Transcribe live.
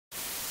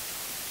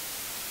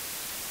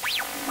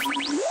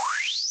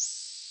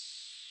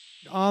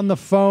on the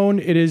phone.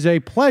 It is a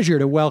pleasure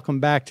to welcome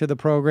back to the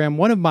program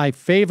one of my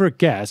favorite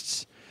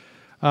guests,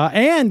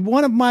 and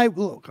one of my,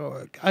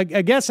 I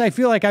guess I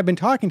feel like I've been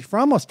talking to for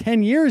almost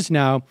 10 years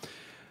now,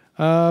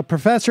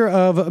 professor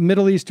of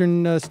Middle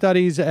Eastern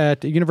Studies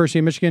at the University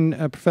of Michigan,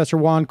 Professor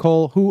Juan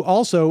Cole, who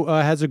also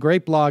has a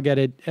great blog at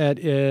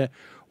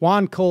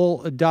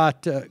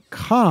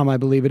juancole.com, I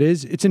believe it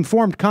is. It's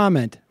Informed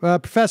Comment.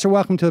 Professor,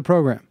 welcome to the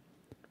program.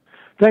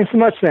 Thanks so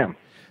much, Sam.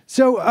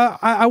 So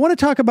I want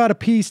to talk about a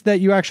piece that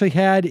you actually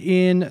had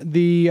in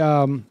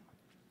the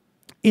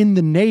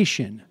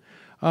Nation,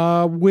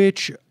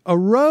 which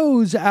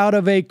arose out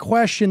of a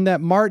question that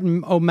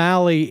Martin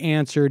O'Malley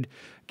answered.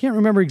 I can't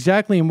remember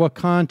exactly in what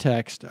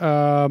context.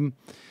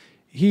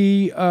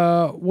 He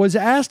was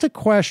asked a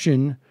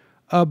question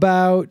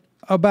about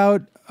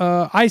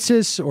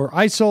ISIS or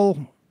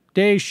ISIL,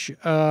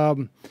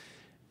 Daesh,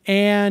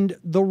 and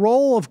the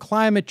role of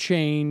climate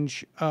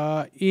change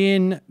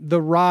in the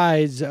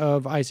rise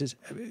of ISIS.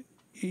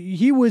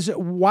 He was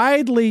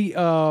widely,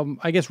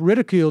 I guess,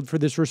 ridiculed for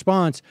this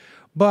response,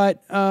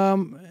 but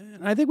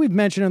I think we've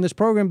mentioned on this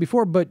program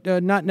before, but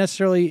not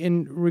necessarily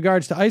in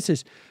regards to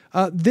ISIS.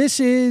 This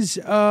is,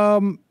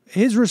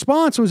 his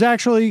response was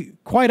actually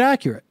quite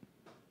accurate.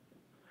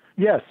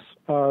 Yes,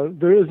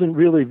 there isn't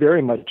really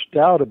very much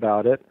doubt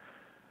about it.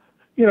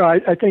 You know,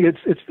 I think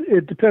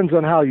it depends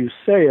on how you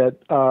say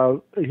it.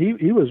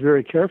 He was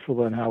very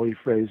careful in how he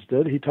phrased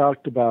it. He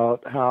talked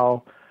about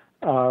how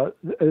a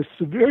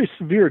very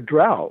severe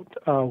drought,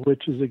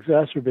 which is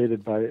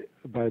exacerbated by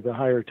the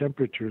higher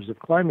temperatures of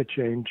climate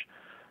change,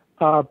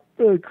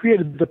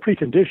 created the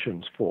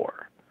preconditions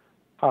for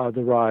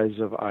the rise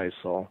of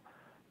ISIL.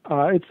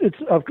 It's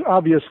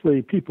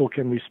obviously people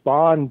can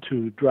respond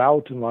to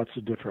drought in lots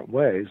of different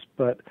ways,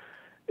 but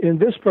in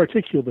this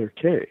particular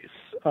case,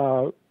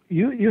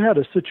 you had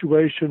a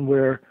situation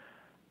where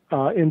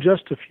in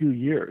just a few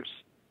years,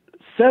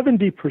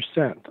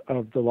 70%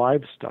 of the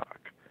livestock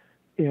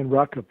in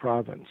Raqqa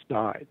province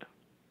died.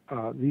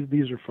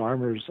 These are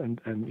farmers,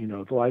 and you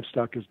know, the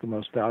livestock is the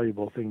most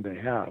valuable thing they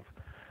have,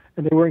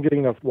 and they weren't getting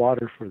enough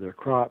water for their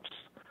crops.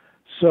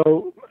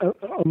 So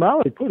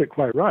O'Malley put it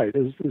quite right,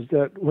 is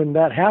that when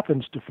that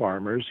happens to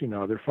farmers, you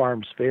know, their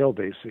farms fail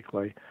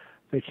basically,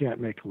 they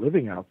can't make a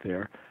living out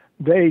there,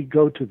 they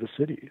go to the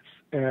cities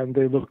and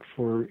they look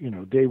for, you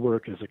know, day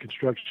work as a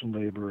construction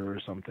laborer or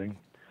something,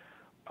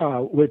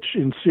 which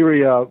in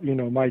Syria, you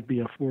know, might be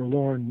a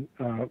forlorn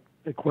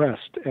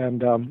quest.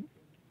 And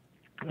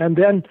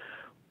then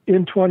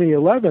in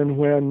 2011,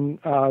 when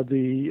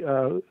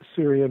the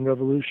Syrian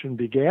revolution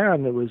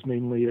began, it was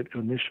mainly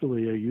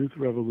initially a youth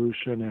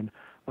revolution and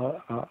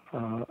a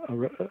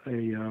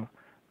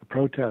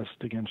protest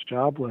against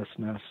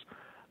joblessness.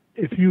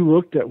 If you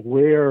looked at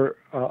where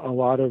a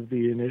lot of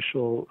the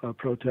initial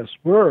protests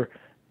were,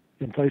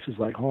 in places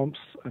like Homs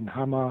and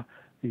Hama,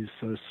 these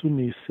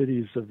Sunni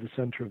cities of the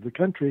center of the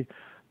country,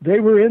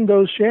 they were in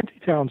those shanty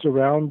towns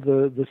around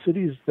the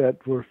cities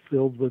that were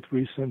filled with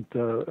recent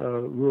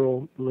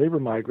rural labor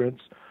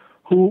migrants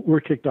who were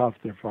kicked off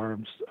their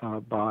farms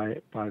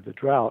by the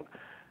drought.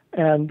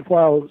 And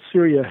while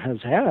Syria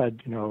has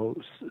had, you know,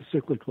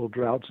 cyclical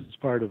droughts as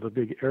part of a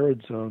big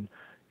arid zone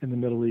in the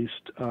Middle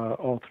East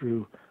all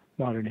through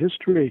modern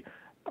history,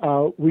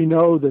 we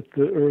know that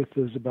the Earth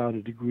is about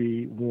a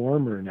degree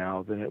warmer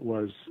now than it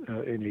was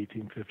in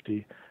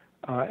 1850.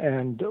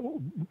 And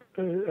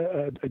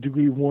a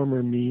degree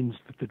warmer means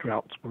that the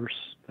drought's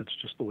worse. That's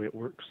just the way it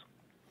works.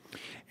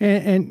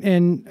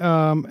 And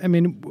I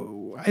mean,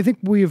 I think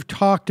we have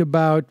talked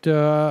about,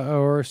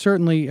 or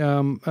certainly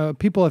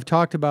people have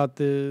talked about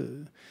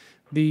the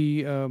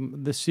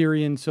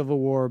Syrian civil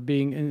war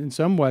being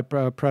somewhat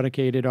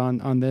predicated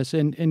on this.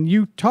 And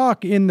you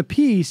talk in the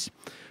piece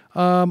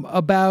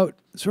about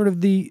sort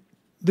of the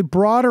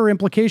broader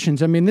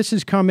implications. I mean, this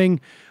is coming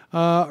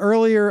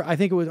earlier. I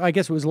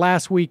guess it was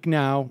last week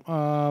now.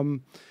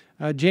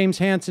 James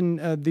Hansen,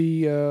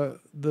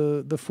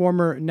 the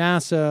former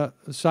NASA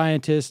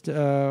scientist,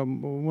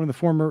 one of the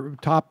former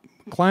top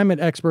climate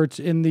experts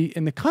in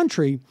the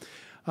country,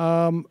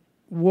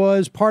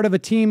 was part of a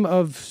team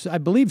of, I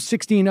believe,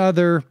 16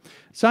 other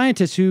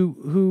scientists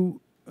who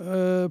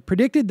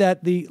predicted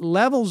that the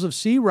levels of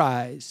sea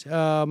rise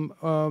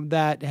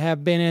that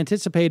have been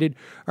anticipated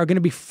are going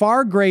to be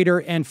far greater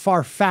and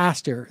far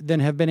faster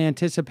than have been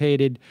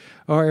anticipated,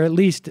 or at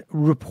least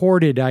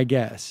reported, I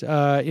guess,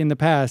 in the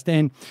past.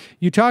 And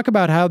you talk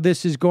about how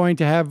this is going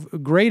to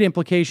have great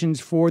implications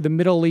for the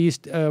Middle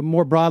East,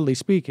 more broadly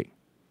speaking.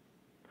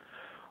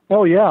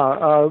 Oh,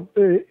 yeah.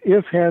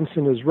 If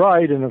Hansen is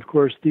right, and of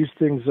course these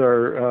things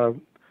are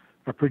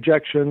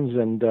projections,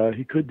 and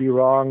he could be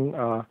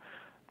wrong,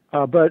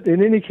 but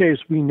in any case,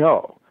 we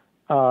know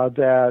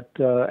that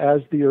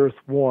as the Earth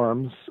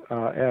warms,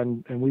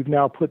 and we've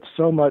now put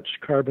so much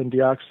carbon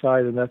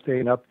dioxide and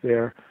methane up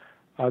there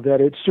that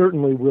it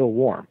certainly will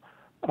warm,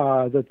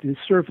 that the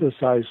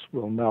surface ice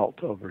will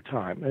melt over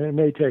time. And it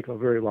may take a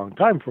very long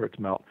time for it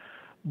to melt.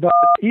 But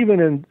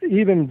even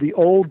the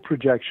old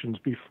projections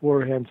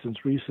before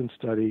Hansen's recent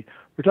study,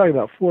 we're talking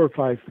about 4 or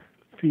 5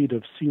 feet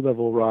of sea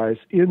level rise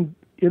in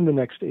the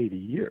next 80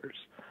 years.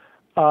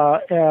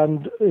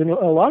 And in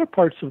a lot of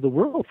parts of the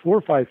world, 4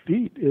 or 5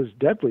 feet is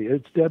deadly.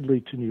 It's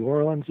deadly to New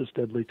Orleans. It's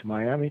deadly to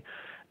Miami.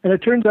 And it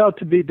turns out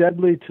to be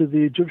deadly to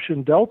the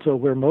Egyptian Delta,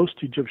 where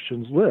most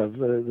Egyptians live.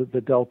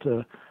 The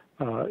Delta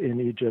in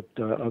Egypt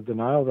of the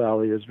Nile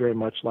Valley is very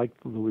much like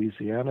the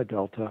Louisiana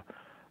Delta.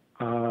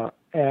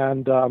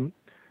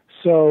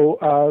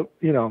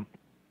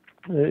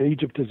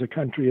 Egypt is a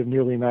country of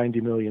nearly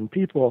 90 million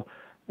people.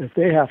 If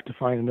they have to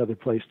find another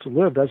place to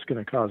live, that's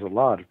going to cause a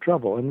lot of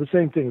trouble. And the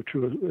same thing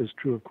is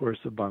true, of course,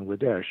 of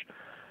Bangladesh.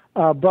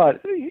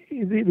 But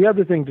the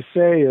other thing to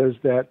say is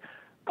that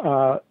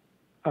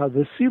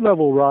the sea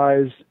level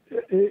rise,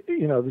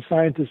 the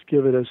scientists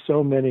give it as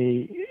so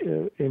many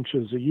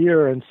inches a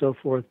year and so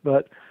forth,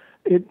 but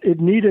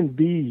it needn't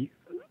be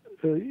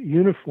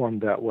uniform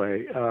that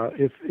way.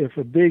 If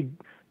a big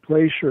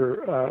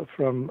glacier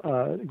from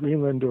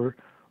Greenland or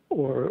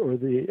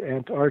the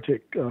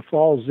Antarctic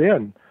falls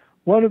in,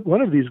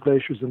 one of these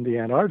glaciers in the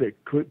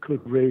Antarctic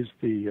could raise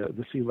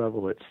the sea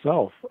level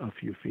itself a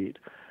few feet,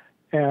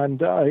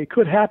 and it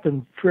could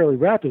happen fairly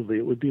rapidly.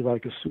 It would be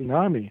like a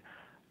tsunami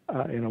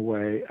in a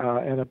way,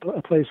 and a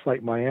place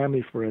like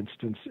Miami, for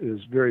instance,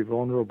 is very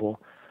vulnerable.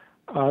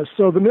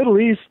 So the Middle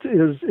East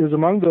is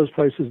among those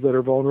places that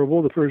are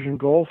vulnerable. The Persian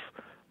Gulf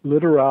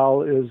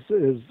littoral is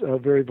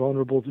very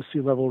vulnerable to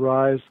sea level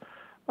rise.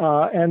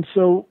 And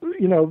so,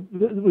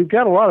 we've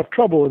got a lot of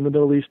trouble in the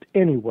Middle East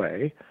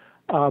anyway,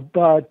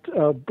 but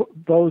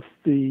both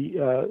the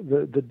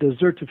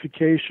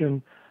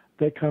desertification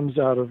that comes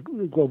out of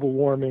global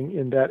warming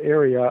in that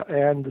area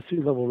and the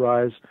sea level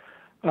rise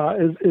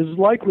is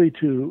likely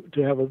to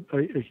have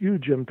a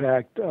huge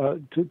impact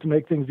to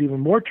make things even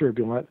more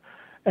turbulent.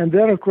 And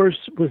then, of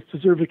course, with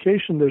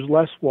desertification, there's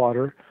less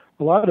water.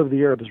 A lot of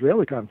the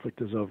Arab-Israeli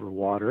conflict is over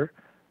water,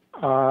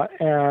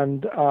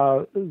 and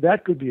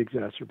that could be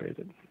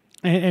exacerbated.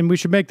 And we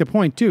should make the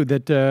point, too,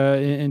 that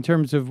in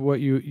terms of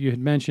what you had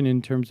mentioned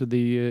in terms of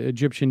the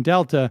Egyptian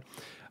Delta,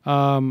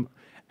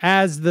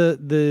 as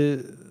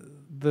the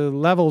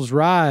levels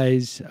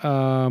rise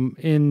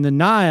in the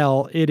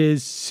Nile, it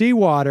is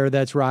seawater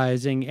that's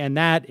rising, and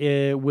that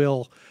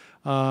will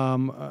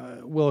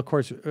of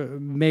course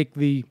make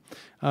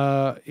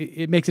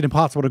it makes it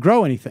impossible to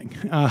grow anything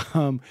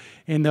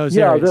in those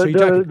areas.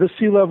 The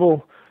sea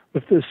level.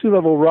 If the sea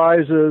level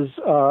rises,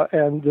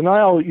 and the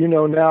Nile,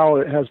 now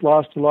it has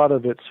lost a lot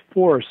of its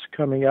force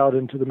coming out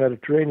into the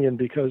Mediterranean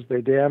because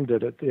they dammed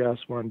it at the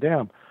Aswan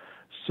Dam.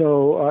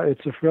 So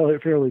it's a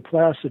fairly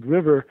placid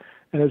river,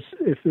 and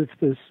if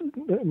this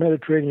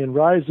Mediterranean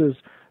rises,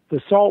 the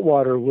salt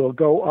water will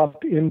go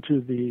up into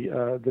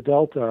the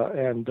delta,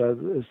 and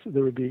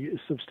there would be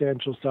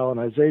substantial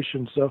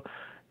salinization. So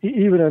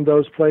even in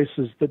those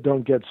places that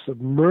don't get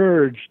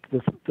submerged,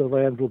 the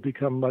land will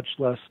become much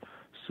less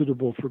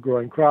suitable for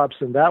growing crops,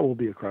 and that will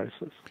be a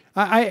crisis.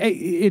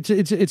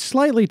 It's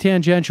slightly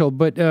tangential,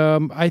 but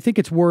I think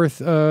it's worth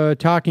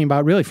talking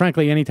about, really,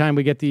 frankly, anytime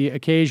we get the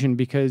occasion,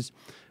 because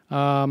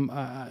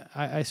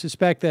I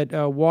suspect that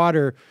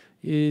water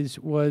is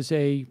one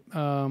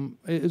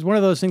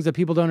of those things that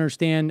people don't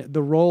understand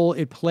the role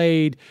it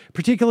played,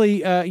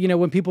 particularly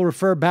when people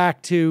refer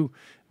back to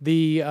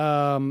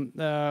when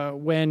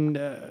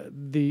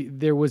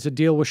there was a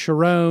deal with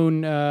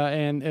Sharon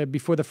and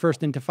before the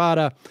first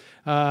Intifada,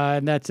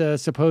 and that's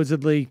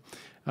supposedly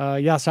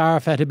Yasser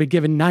Arafat had been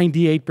given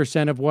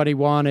 98% of what he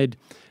wanted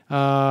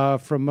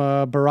from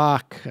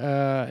Barak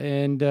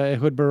and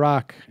Ehud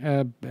Barak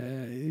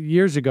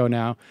years ago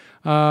now.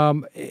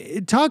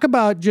 Talk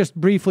about, just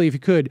briefly, if you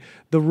could,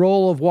 the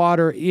role of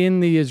water in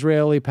the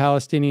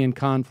Israeli-Palestinian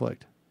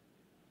conflict.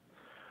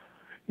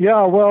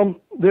 Yeah, well,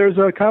 there's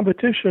a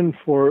competition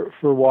for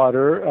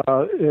water.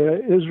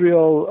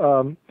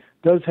 Israel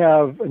does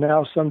have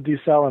now some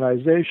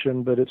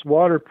desalinization, but it's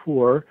water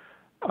poor,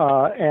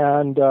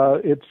 and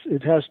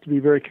it has to be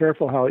very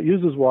careful how it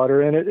uses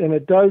water, and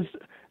it does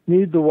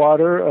need the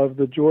water of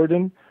the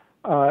Jordan.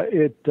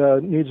 It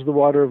needs the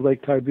water of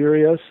Lake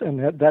Tiberias, and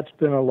that's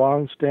been a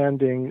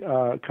long-standing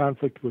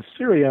conflict with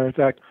Syria. In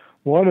fact,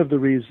 one of the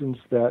reasons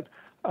that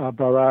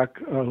Barak,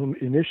 who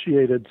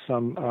initiated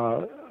some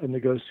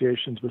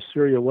negotiations with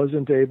Syria,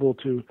 wasn't able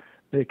to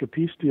make a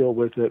peace deal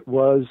with it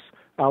was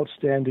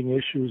outstanding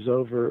issues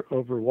over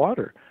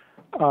water.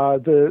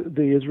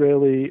 The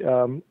Israeli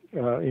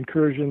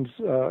incursions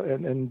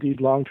and indeed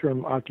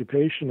long-term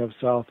occupation of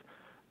South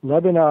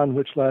Lebanon,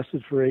 which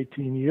lasted for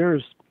 18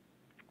 years,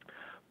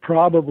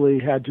 probably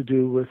had to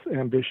do with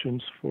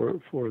ambitions for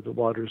the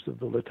waters of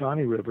the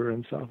Litani River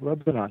in South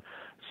Lebanon.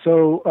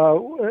 So,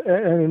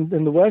 and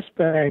in the West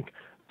Bank,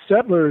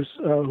 settlers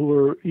who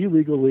were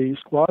illegally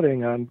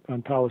squatting on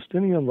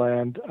Palestinian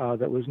land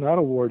that was not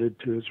awarded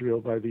to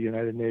Israel by the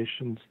United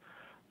Nations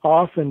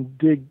often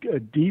dig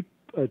deep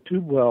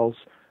tube wells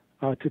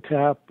to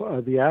tap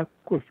the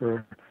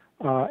aquifer,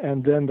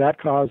 and then that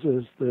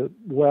causes the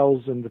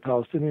wells in the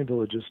Palestinian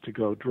villages to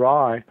go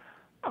dry,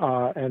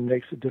 and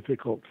makes it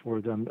difficult for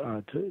them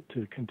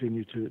to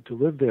continue to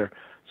live there.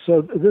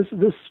 So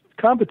this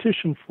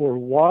competition for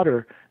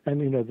water,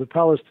 and the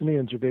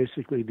Palestinians are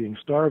basically being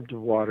starved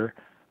of water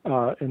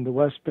in the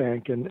West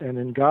Bank, and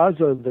in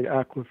Gaza the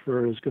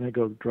aquifer is going to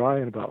go dry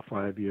in about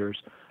 5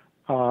 years.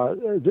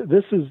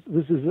 This is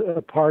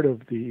a part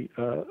of the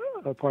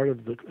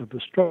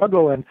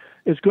struggle, and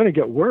it's going to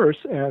get worse.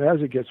 And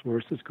as it gets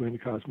worse, it's going to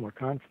cause more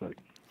conflict.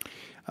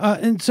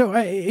 And so,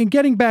 in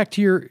getting back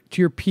to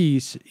your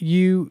piece,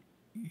 you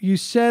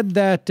said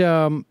that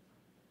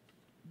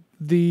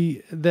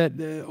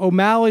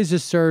O'Malley's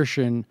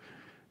assertion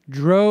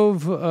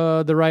drove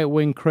the right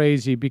wing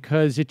crazy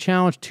because it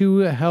challenged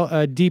two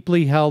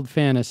deeply held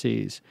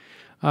fantasies.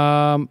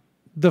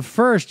 The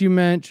first you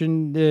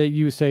mentioned,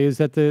 you say, is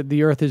that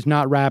the Earth is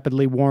not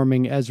rapidly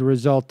warming as a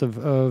result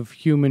of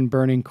human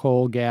burning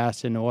coal,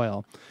 gas, and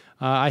oil.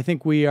 I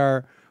think we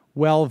are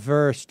well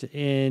versed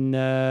in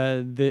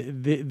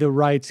the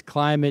right's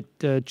climate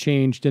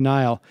change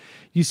denial.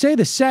 You say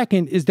the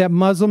second is that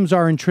Muslims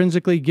are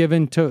intrinsically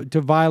given to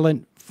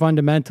violent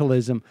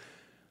fundamentalism.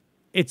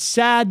 It's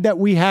sad that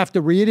we have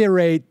to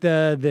reiterate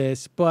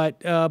this,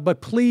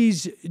 but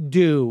please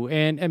do.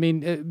 And I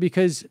mean,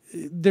 because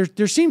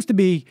there seems to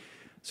be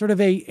sort of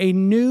a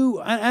new,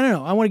 I don't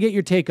know, I want to get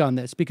your take on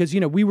this because,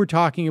 we were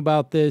talking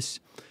about this,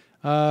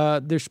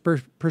 there's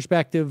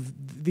perspective,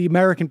 the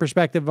American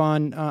perspective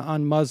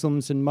on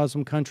Muslims and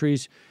Muslim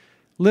countries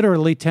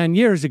literally 10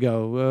 years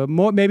ago,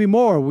 maybe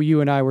more. You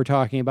and I were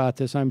talking about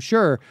this, I'm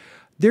sure.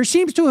 There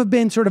seems to have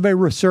been sort of a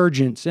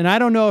resurgence, and I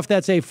don't know if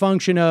that's a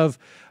function of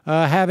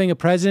having a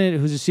president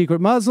who's a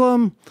secret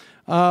Muslim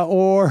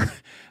or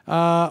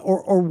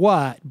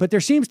what, but there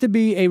seems to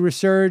be a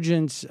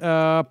resurgence,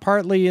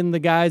 partly in the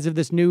guise of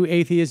this new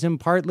atheism,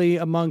 partly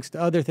amongst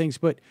other things.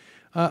 But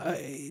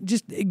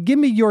just give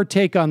me your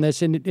take on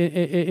this, and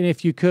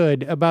if you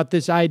could, about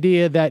this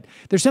idea that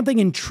there's something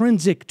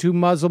intrinsic to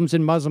Muslims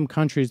and Muslim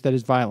countries that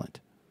is violent.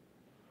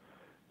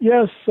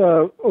 Yes,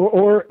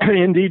 or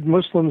indeed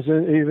Muslims,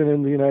 even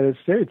in the United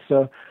States.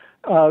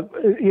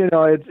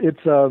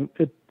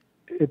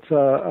 It's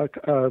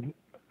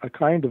a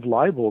kind of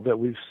libel that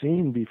we've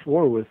seen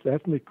before with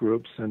ethnic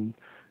groups, and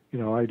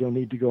I don't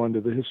need to go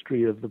into the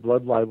history of the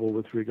blood libel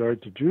with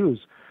regard to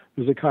Jews.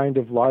 There's a kind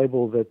of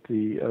libel that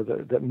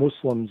that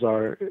Muslims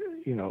are,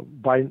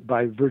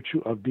 by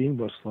virtue of being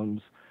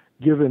Muslims,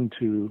 given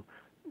to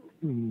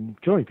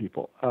killing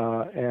people,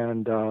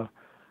 and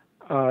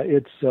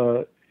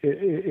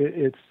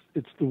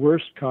it's the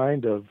worst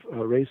kind of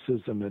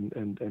racism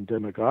and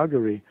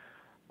demagoguery.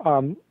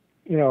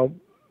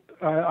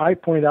 I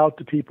point out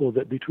to people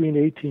that between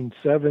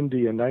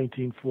 1870 and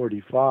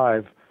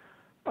 1945,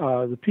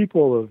 the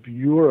people of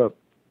Europe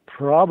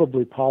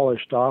probably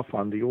polished off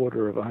on the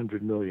order of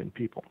 100 million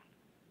people.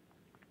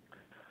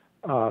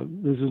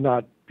 This is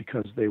not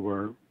because they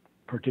were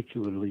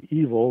particularly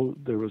evil.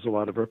 There was a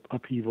lot of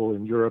upheaval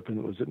in Europe, and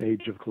it was an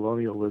age of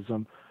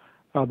colonialism.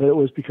 But it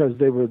was because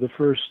they were the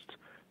first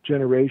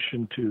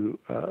generation to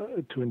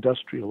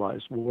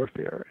industrialize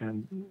warfare,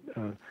 and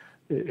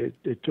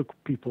it took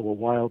people a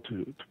while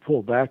to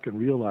pull back and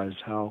realize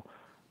how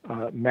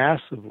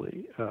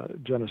massively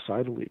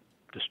genocidally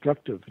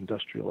destructive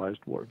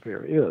industrialized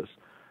warfare is.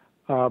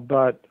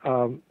 But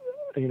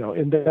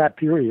in that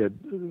period,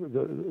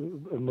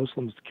 the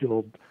Muslims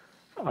killed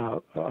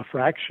a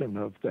fraction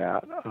of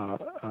that.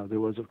 There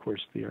was, of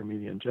course, the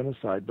Armenian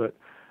genocide, but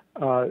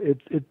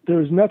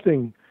there's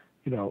nothing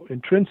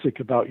intrinsic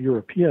about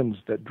Europeans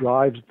that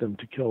drives them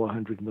to kill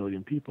 100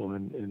 million people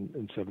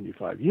in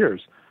 75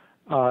 years.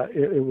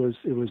 It was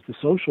the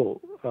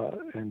social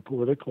and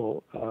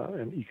political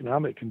and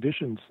economic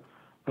conditions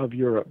of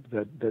Europe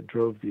that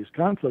drove these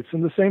conflicts.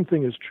 And the same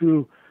thing is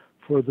true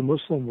for the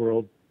Muslim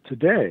world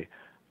today.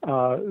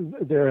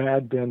 There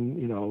had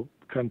been,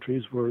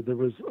 countries where there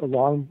was a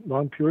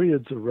long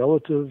periods of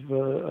relative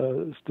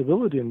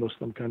stability in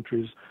Muslim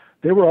countries.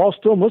 They were all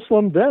still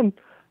Muslim then.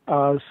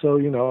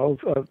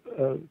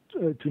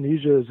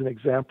 Tunisia is an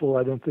example.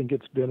 I don't think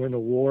it's been in a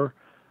war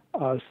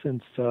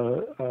since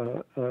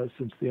the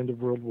end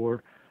of World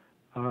War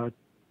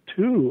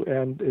II,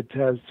 and it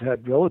has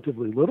had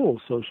relatively little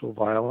social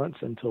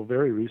violence until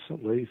very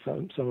recently.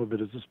 Some of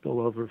it is a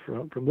spillover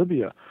from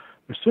Libya.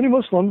 They're Sunni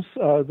Muslims.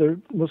 They're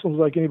Muslims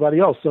like anybody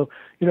else. So,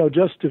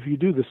 just if you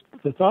do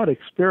the thought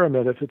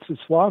experiment, if it's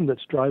Islam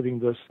that's driving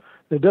this,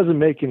 it doesn't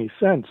make any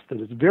sense that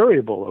it's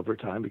variable over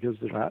time because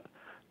they're not,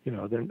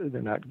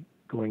 they're not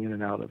going in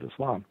and out of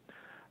Islam.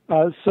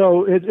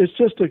 So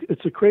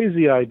it's a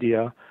crazy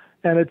idea,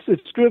 and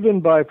it's driven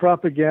by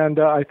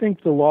propaganda. I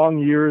think the long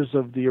years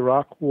of the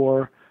Iraq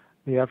War,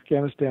 the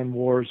Afghanistan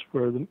wars,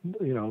 where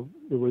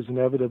there was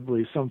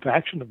inevitably some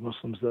faction of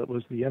Muslims that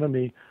was the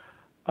enemy,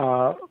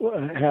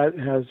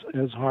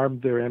 has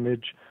harmed their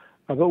image.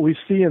 But we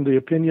see in the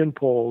opinion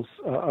polls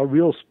a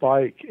real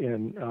spike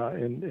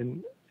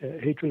in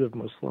hatred of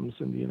Muslims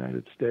in the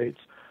United States,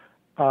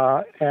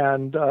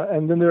 and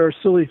then there are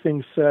silly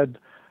things said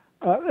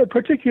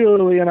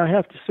Particularly, and I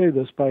have to say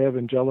this, by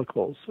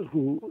evangelicals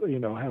who,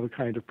 have a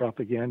kind of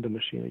propaganda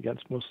machine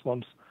against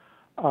Muslims,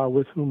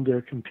 with whom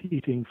they're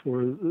competing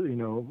for,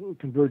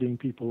 converting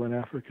people in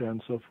Africa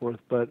and so forth.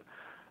 But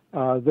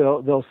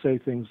they'll say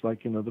things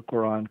like, the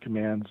Quran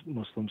commands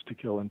Muslims to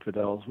kill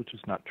infidels, which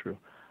is not true,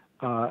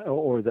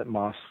 or that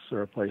mosques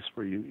are a place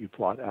where you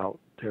plot out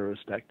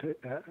terrorist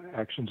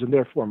actions, and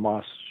therefore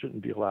mosques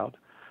shouldn't be allowed.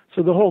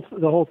 So the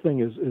whole thing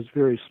is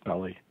very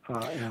smelly.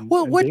 Well, and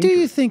what do dangerous.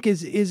 you think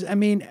is? I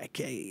mean,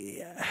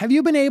 have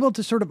you been able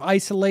to sort of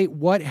isolate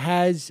what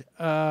has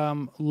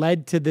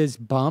led to this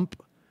bump?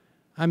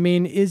 I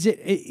mean, is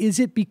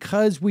it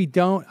because we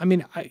don't? I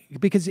mean,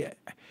 because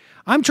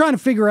I'm trying to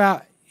figure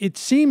out. It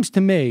seems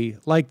to me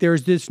like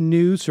there's this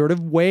new sort of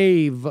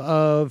wave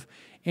of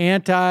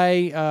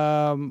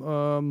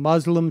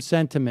anti-Muslim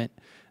sentiment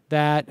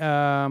that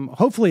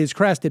hopefully is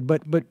crested,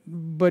 but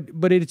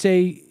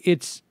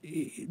it's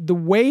the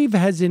wave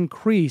has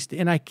increased,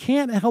 and I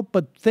can't help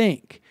but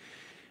think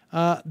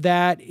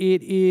that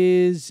it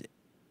is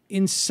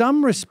in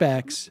some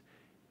respects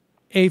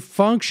a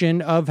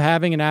function of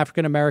having an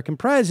African American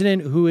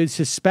president who is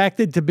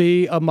suspected to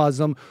be a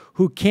Muslim,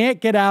 who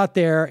can't get out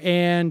there.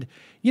 And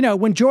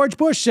when George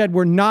Bush said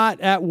we're not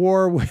at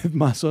war with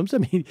Muslims, I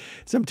mean,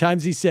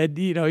 sometimes he said,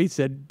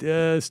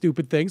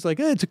 stupid things like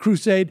it's a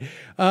crusade.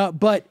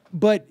 But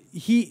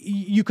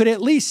you could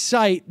at least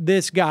cite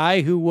this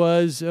guy who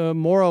was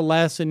more or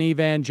less an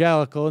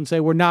evangelical and say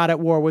we're not at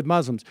war with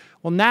Muslims.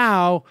 Well,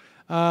 now,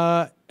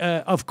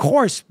 of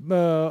course,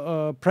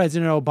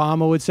 President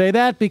Obama would say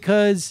that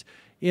because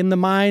in the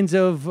minds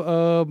of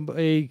a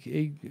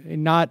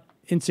not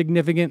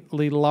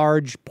insignificantly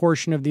large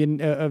portion of the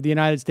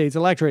United States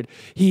electorate,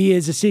 he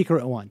is a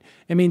secret one.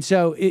 I mean,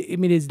 so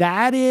is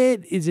that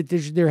it? Is it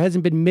there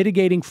hasn't been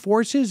mitigating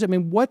forces? I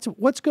mean, what's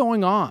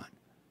going on?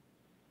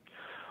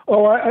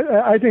 Oh,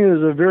 I think it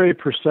is a very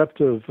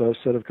perceptive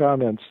set of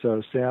comments,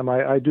 Sam.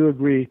 I do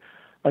agree.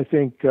 I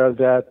think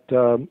that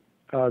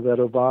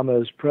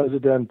Obama is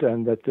president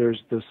and that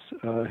there's this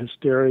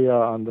hysteria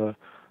on the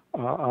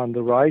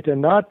right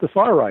and not the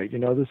far right.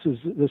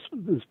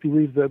 This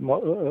belief that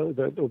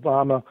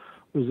Obama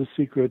was a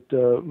secret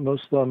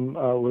Muslim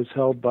was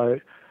held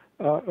by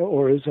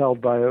or is held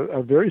by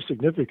a very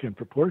significant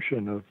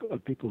proportion of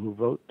people who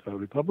vote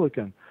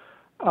Republican.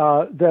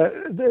 That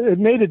it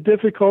made it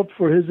difficult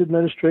for his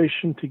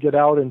administration to get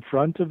out in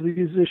front of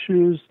these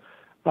issues.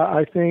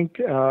 I think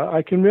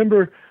I can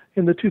remember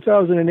in the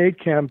 2008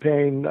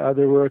 campaign,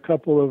 there were a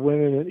couple of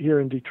women here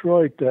in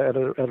Detroit at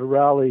a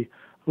rally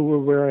who were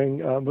wearing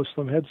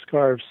Muslim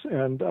headscarves,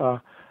 and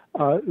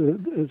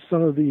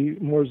some of the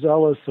more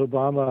zealous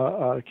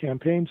Obama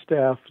campaign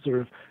staff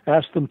sort of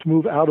asked them to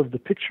move out of the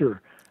picture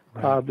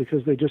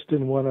because they just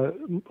didn't want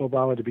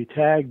Obama to be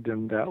tagged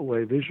in that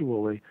way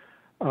visually.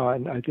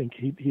 And I think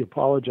he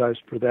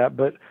apologized for that.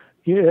 But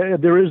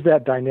there is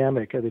that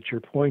dynamic that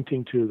you're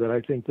pointing to that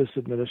I think this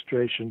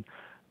administration,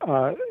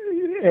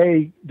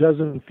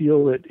 doesn't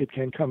feel it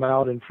can come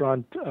out in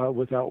front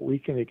without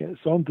weakening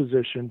its own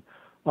position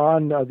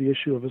on the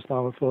issue of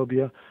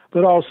Islamophobia,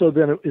 but also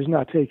then it is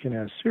not taken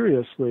as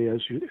seriously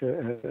as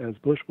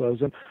Bush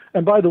was.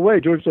 And by the way,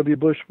 George W.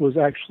 Bush was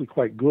actually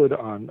quite good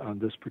on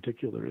this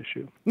particular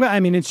issue. Well, I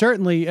mean, and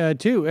certainly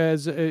too,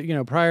 as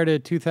prior to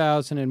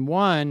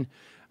 2001,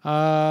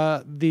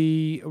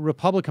 the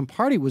Republican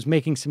Party was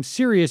making some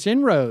serious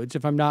inroads,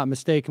 if I'm not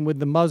mistaken, with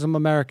the Muslim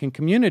American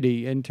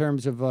community in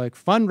terms of like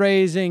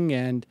fundraising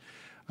and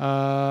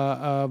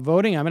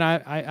voting. I mean,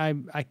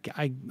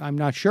 I'm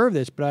not sure of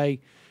this, but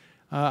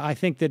I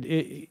think that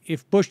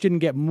if Bush didn't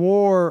get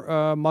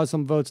more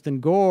Muslim votes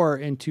than Gore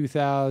in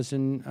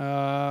 2000,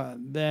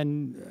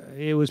 then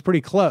it was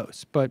pretty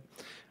close. But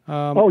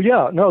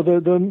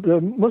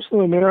the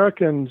Muslim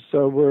Americans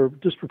were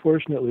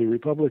disproportionately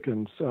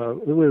Republicans.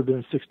 It would have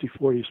been a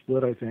 60-40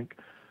 split, I think,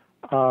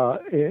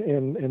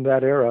 in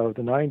that era of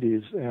the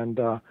 90s. And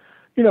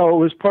it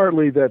was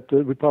partly that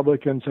the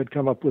Republicans had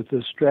come up with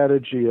this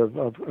strategy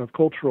of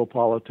cultural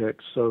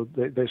politics. So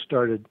they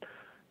started.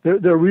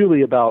 They're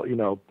really about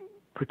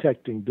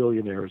protecting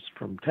billionaires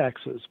from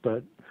taxes,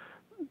 but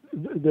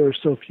there are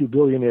so few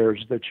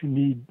billionaires that you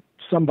need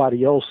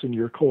somebody else in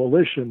your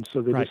coalition.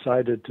 So they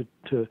decided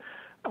to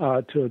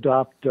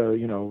adopt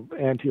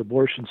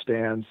anti-abortion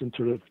stands and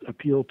sort of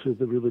appeal to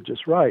the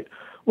religious right.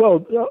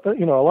 Well, a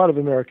lot of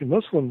American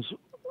Muslims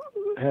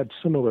had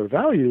similar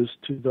values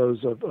to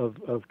those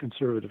of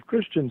conservative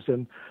Christians,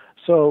 and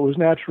so it was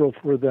natural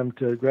for them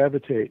to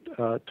gravitate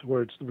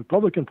towards the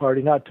Republican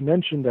Party. Not to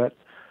mention that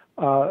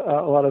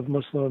a lot of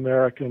Muslim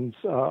Americans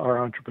are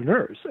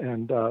entrepreneurs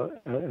and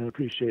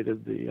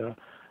appreciated the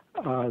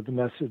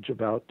message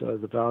about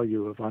the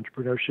value of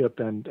entrepreneurship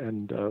and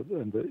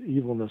the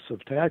evilness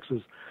of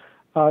taxes.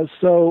 But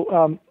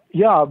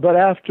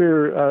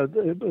after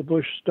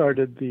Bush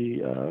started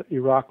the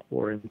Iraq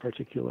War in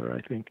particular, I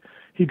think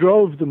he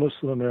drove the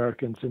Muslim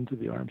Americans into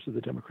the arms of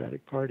the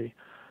Democratic Party,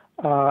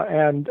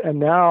 and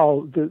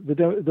now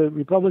the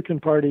Republican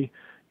Party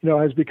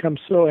has become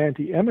so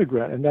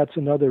anti-immigrant, and that's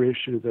another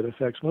issue that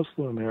affects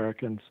Muslim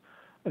Americans,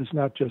 It's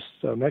not just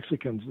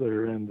Mexicans that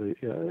are in the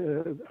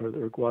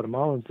or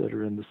Guatemalans that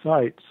are in the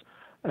sites,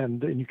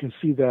 and you can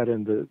see that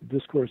in the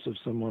discourse of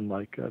someone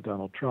like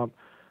Donald Trump,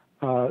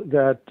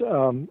 that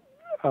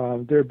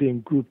they're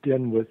being grouped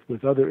in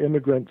with other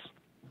immigrants.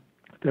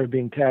 They're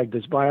being tagged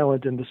as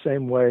violent in the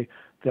same way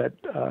that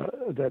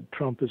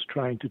Trump is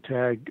trying to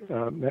tag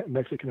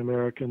Mexican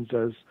Americans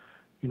as,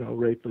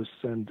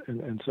 rapists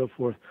and so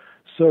forth.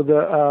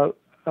 So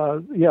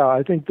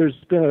I think there's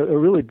been a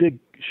really big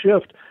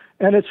shift,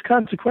 and it's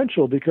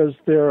consequential because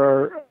there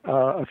are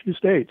a few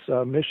states,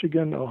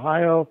 Michigan,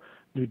 Ohio,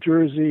 New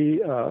Jersey,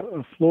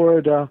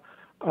 Florida,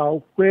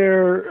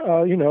 where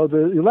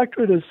the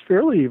electorate is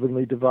fairly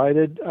evenly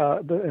divided,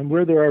 and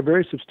where there are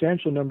very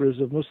substantial numbers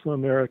of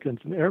Muslim Americans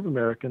and Arab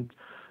Americans.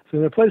 So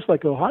in a place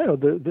like Ohio,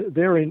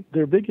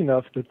 they're big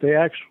enough that they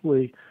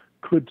actually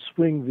could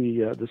swing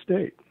the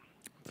state.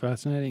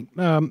 Fascinating.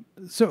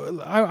 So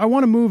I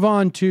want to move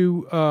on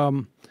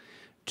to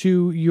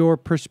your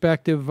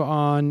perspective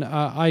on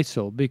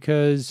ISIL,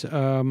 because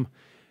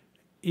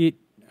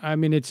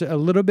it's a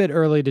little bit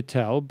early to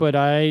tell, but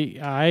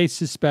I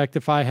suspect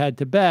if I had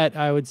to bet,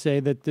 I would say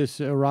that this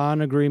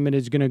Iran agreement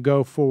is going to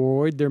go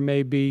forward. There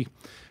may be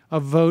a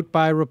vote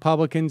by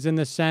Republicans in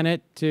the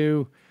Senate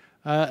to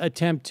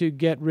attempt to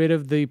get rid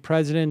of the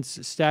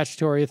president's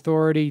statutory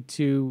authority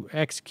to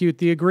execute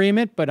the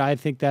agreement, but I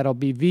think that'll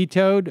be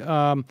vetoed,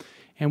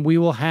 and we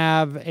will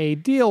have a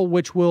deal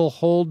which will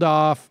hold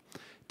off,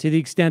 to the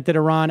extent that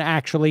Iran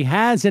actually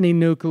has any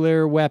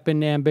nuclear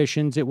weapon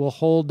ambitions, it will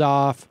hold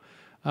off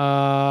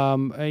for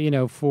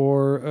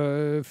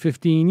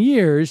 15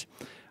 years,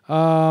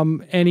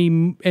 any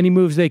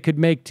moves they could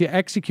make to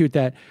execute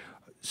that.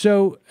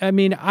 So,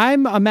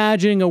 I'm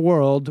imagining a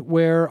world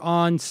where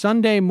on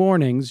Sunday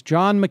mornings,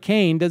 John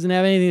McCain doesn't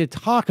have anything to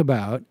talk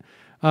about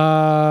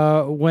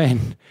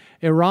when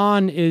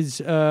Iran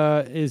is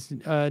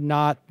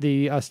not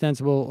the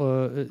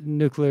ostensible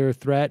nuclear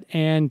threat,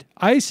 and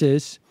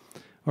ISIL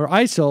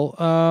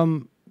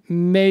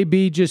may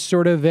be just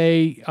sort of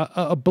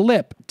a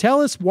blip. Tell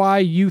us why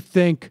you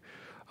think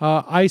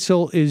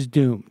ISIL is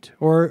doomed,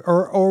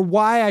 or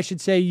why, I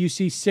should say, you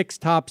see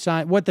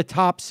what the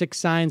top 6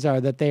 signs are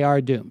that they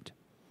are doomed.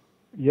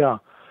 Yeah.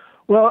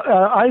 Well,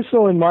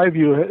 ISIL, in my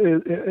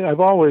view, I've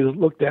always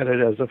looked at it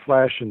as a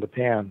flash in the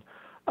pan,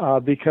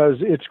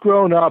 because it's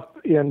grown up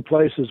in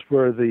places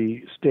where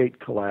the state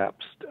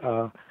collapsed.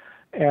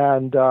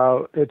 And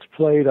it's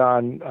played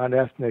on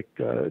ethnic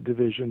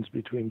divisions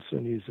between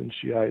Sunnis and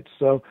Shiites.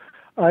 So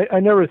I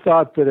never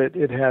thought that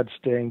it had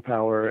staying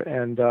power,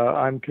 and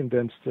I'm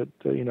convinced that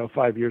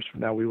 5 years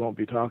from now we won't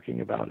be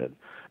talking about it.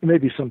 It may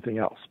be something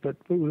else, but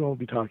we won't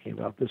be talking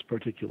about this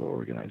particular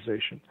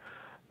organization.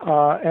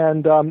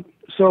 So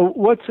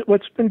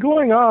what's been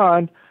going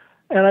on,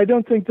 and I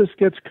don't think this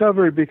gets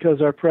covered because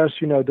our press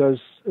does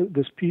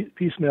this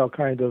piecemeal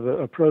kind of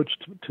approach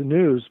to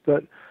news,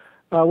 but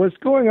what's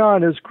going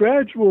on is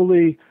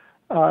gradually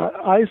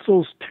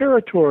ISIL's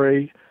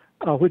territory,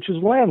 which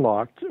is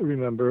landlocked,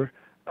 remember,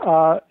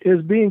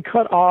 is being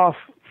cut off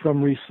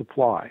from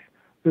resupply.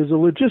 There's a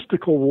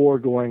logistical war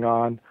going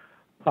on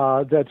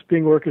that's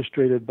being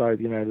orchestrated by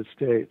the United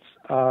States.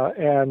 They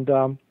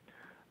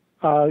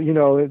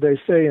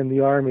say in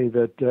the Army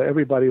that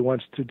everybody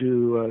wants to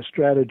do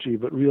strategy,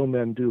 but real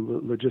men do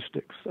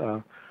logistics.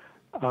 The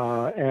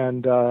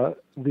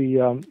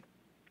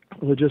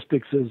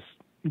logistics is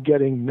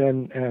getting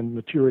men and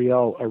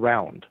materiel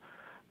around.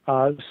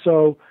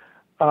 So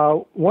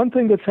one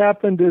thing that's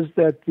happened is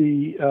that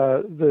the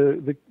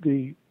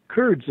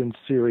Kurds in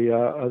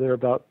Syria, they're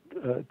about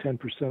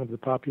 10% of the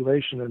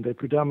population, and they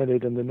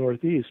predominate in the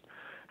northeast,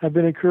 have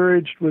been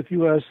encouraged with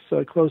U.S.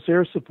 Close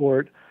air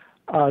support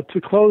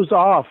to close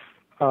off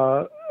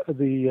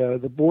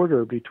the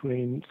border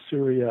between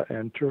Syria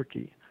and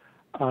Turkey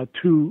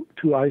to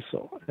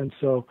ISIL. And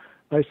so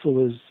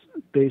ISIL is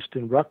based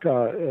in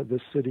Raqqa, the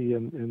city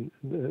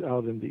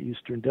out in the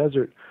eastern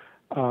desert.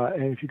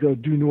 And if you go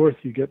due north,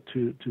 you get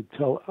to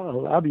Tel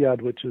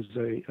Abyad, which is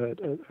a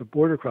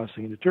border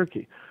crossing into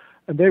Turkey.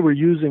 And they were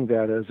using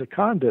that as a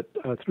conduit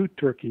through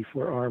Turkey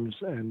for arms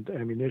and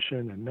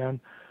ammunition and men.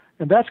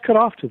 And that's cut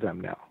off to them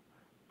now.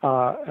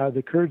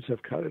 The Kurds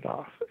have cut it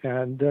off.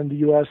 And then the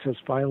U.S. has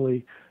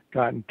finally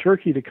gotten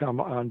Turkey to come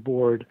on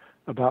board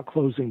about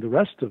closing the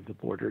rest of the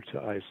border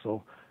to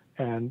ISIL.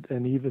 And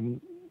even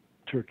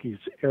Turkey's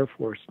Air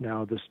Force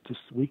now this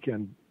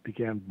weekend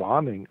began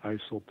bombing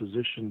ISIL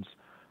positions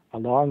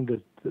along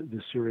the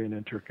Syrian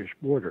and Turkish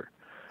border.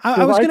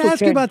 I was going to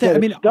ask you about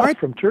that.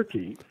 From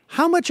Turkey.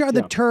 How much are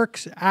the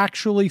Turks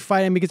actually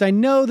fighting? Because I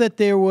know that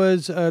there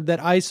was that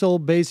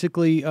ISIL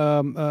basically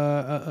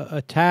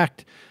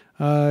attacked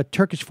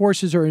Turkish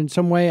forces, or in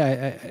some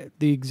way,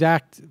 the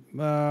exact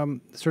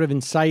sort of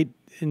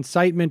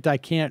incitement I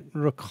can't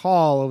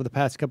recall over the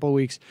past couple of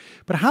weeks.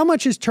 But how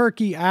much is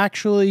Turkey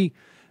actually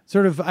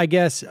sort of, I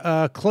guess,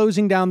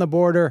 closing down the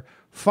border,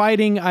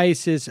 fighting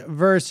ISIS,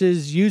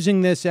 versus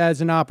using this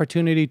as an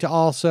opportunity to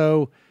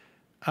also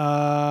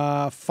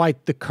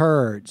fight the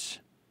Kurds?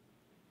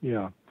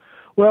 Yeah.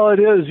 Well, it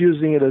is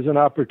using it as an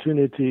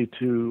opportunity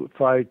to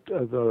fight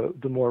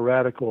the more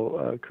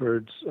radical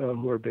Kurds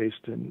who are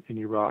based in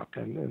Iraq,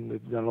 and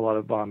they've done a lot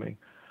of bombing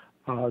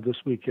this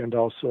weekend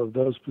also of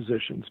those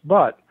positions.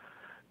 But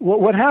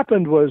what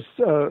happened was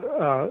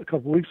a couple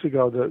of weeks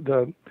ago,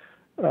 the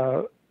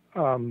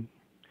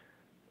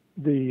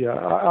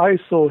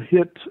ISIL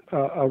hit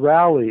a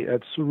rally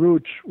at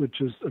Suruc,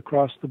 which is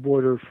across the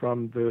border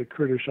from the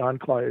Kurdish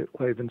enclave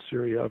in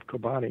Syria of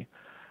Kobani.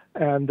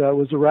 And it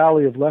was a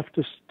rally of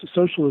leftist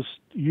socialist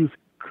youth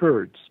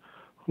Kurds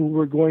who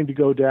were going to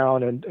go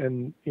down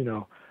and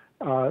do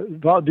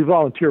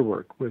volunteer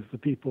work with the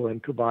people in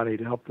Kobani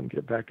to help them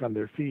get back on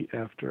their feet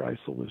after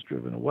ISIL was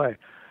driven away.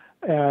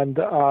 And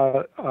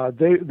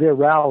their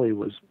rally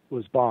was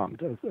bombed.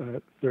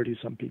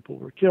 30-some people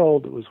were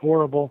killed. It was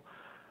horrible.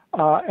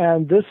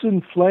 And this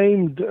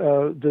inflamed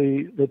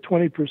the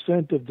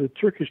 20% of the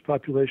Turkish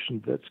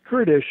population that's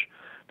Kurdish,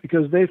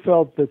 because they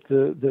felt that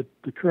the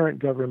current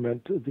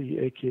government, the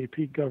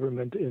AKP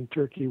government in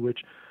Turkey,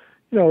 which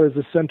is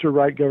a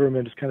center-right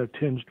government, is kind of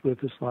tinged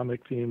with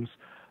Islamic themes,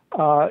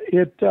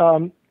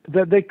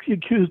 that they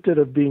accused it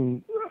of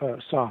being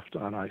soft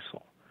on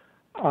ISIL.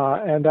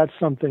 And that's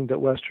something that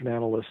Western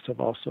analysts have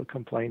also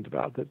complained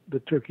about,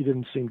 that Turkey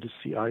didn't seem to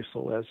see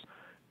ISIL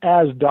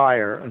as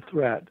dire a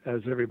threat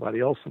as everybody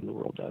else in the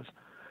world does.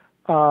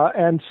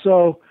 And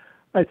so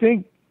I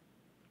think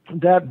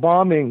that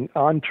bombing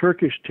on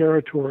Turkish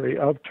territory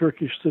of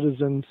Turkish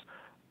citizens,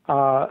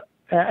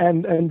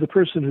 and the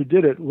person who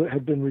did it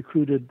had been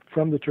recruited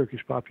from the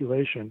Turkish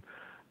population,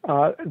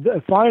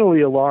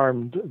 finally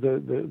alarmed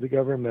the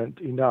government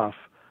enough,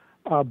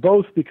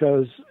 both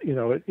because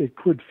it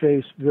could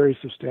face very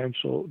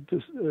substantial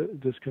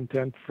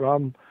discontent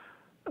from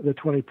the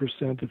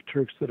 20% of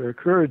Turks that are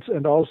Kurds,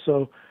 and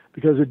also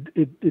because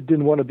it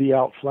didn't want to be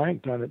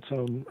outflanked on its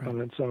own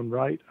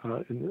right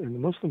in the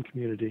Muslim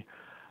community.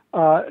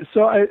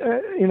 So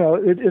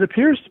it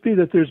appears to be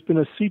that there's been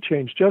a sea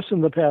change just in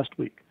the past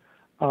week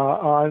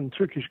on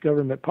Turkish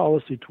government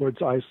policy towards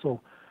ISIL,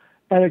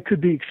 and it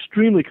could be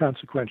extremely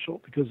consequential,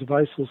 because if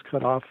ISIL is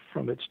cut off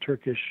from its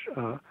Turkish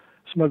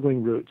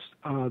smuggling routes,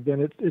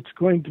 then it's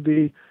going to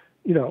be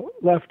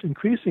left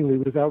increasingly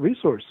without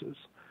resources.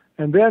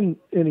 And then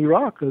in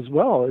Iraq as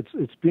well,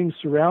 it's being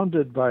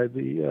surrounded by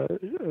the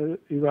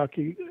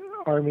Iraqi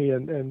army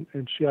and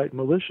Shiite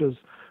militias.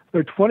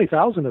 There are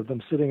 20,000 of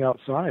them sitting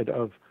outside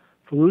of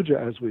Fallujah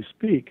as we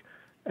speak.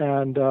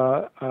 And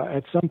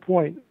at some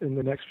point in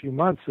the next few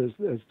months, as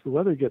the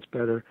weather gets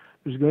better,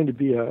 there's going to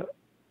be a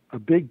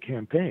big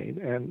campaign,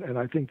 and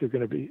I think they're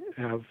going to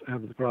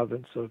have the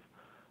province of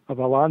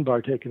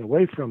Al-Anbar taken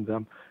away from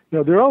them.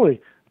 There are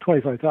only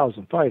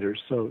 25,000 fighters,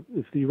 so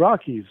if the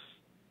Iraqis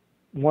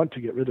want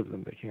to get rid of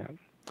them, they can.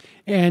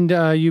 And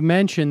you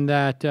mentioned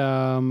that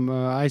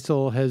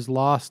ISIL has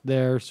lost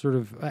their sort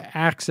of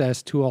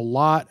access to a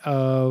lot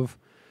of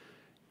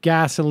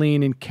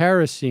gasoline and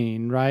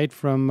kerosene, right,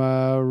 from,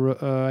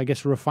 I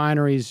guess,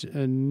 refineries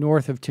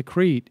north of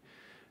Tikrit.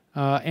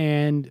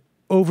 And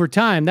over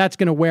time, that's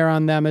going to wear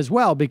on them as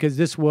well, because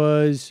this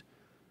was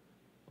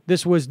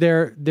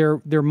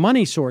their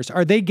money source.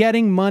 Are they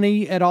getting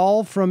money at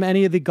all from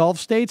any of the Gulf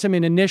states? I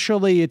mean,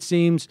 initially it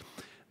seems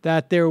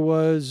that there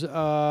was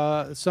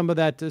some of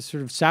that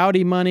sort of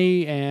Saudi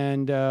money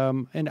and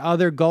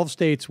other Gulf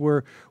states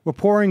were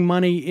pouring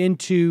money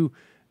into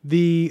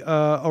the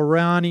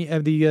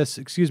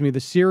the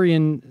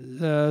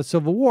Syrian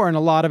civil war, and a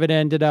lot of it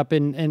ended up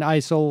in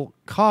ISIL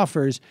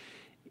coffers.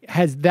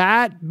 Has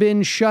that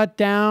been shut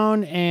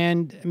down?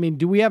 And I mean,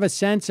 do we have a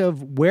sense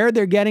of where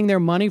they're getting their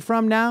money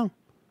from now?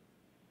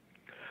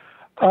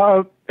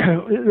 I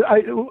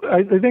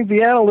think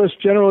the analysts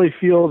generally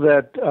feel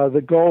that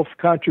the Gulf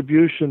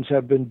contributions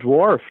have been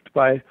dwarfed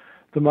by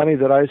the money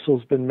that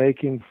ISIL's been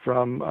making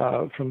from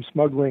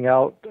smuggling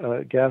out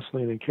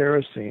gasoline and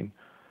kerosene.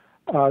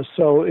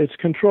 So it's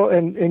control,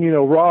 and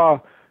raw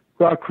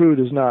crude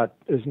is not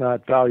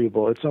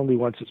valuable. It's only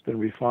once it's been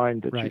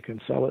refined that you can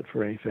sell it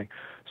for anything.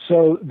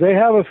 So they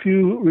have a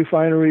few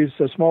refineries,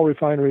 small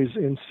refineries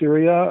in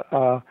Syria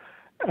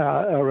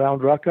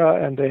around Raqqa,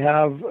 and they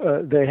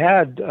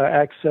had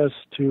access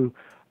to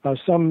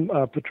some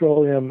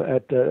petroleum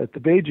at the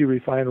Beji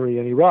refinery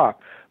in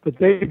Iraq, but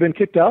they've been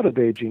kicked out of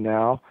Beji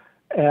now.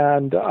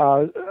 And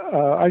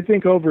I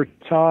think over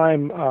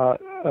time,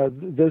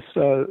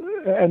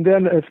 and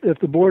then if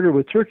the border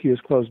with Turkey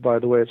is closed, by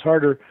the way, it's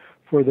harder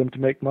for them to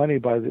make money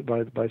by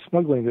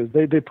smuggling.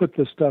 They put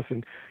this stuff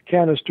in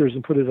canisters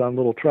and put it on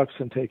little trucks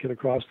and take it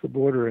across the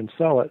border and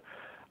sell it.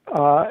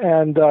 So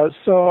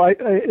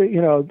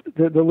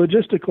the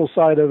logistical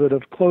side of it,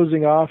 of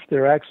closing off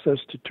their access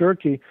to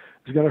Turkey,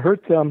 is going to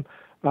hurt them.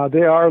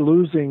 They are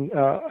losing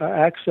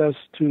access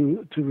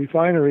to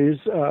refineries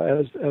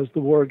as the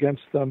war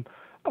against them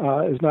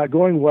is not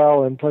going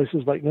well in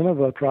places like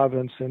Nineveh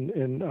province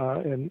in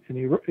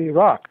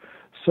Iraq.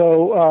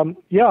 So I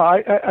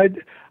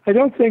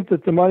don't think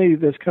that the money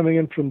that's coming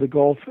in from the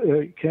Gulf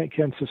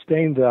can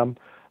sustain them.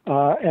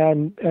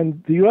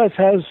 And the U.S.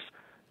 has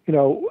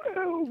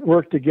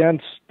worked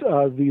against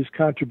these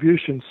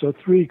contributions. So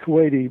 3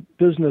 Kuwaiti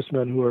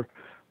businessmen who are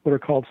what are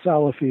called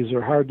Salafis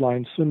or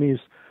hardline Sunnis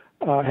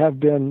have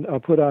been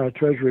put on a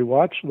Treasury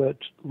watch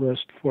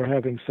list for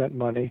having sent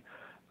money.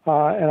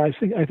 And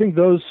I think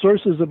those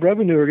sources of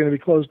revenue are going to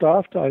be closed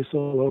off to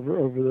ISIL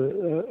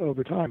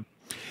over time.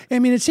 I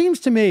mean, it seems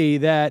to me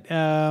that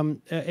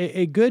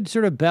a good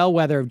sort of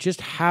bellwether of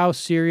just how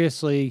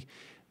seriously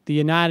the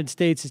United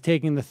States is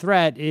taking the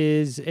threat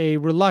is a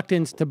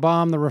reluctance to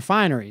bomb the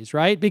refineries,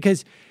 right?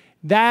 Because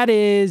that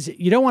is,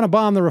 you don't want to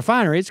bomb the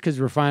refineries because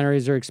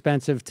refineries are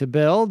expensive to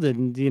build,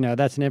 and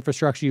that's an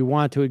infrastructure you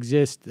want to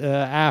exist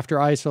after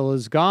ISIL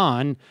is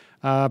gone,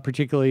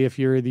 particularly if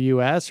you're the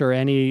U.S. or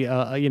any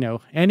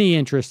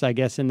interest, I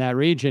guess, in that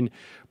region.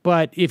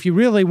 But if you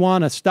really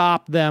want to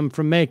stop them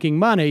from making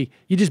money,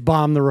 you just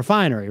bomb the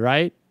refinery,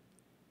 right?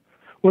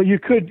 Well, you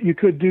could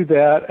do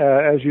that.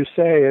 As you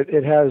say,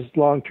 it has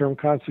long-term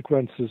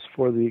consequences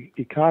for the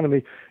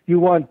economy. You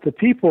want the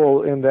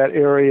people in that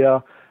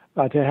area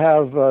to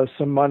have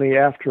some money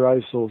after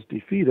ISIL is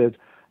defeated,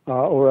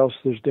 or else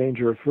there's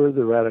danger of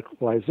further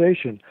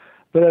radicalization.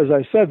 But as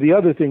I said, the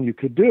other thing you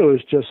could do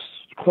is just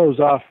close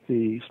off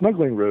the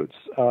smuggling routes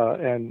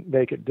and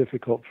make it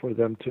difficult for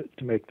them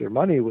to make their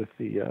money with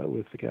the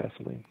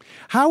gasoline.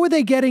 How are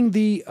they getting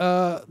the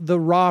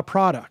raw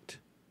product?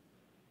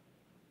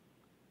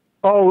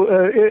 Oh,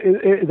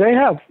 they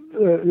have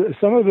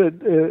some of it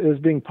is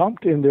being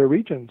pumped in their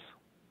regions.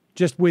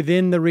 Just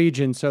within the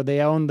region, so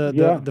they own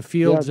the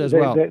fields as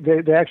well.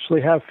 They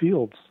actually have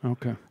fields.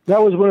 Okay,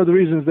 that was one of the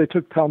reasons they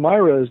took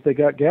Palmyra, is they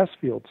got gas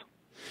fields.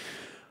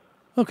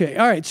 Okay,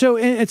 all right. So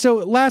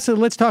lastly,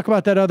 let's talk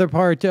about that other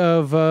part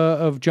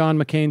of John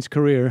McCain's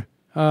career,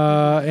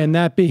 and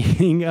that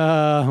being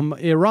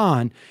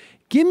Iran.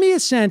 Give me a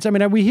sense. I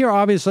mean, we hear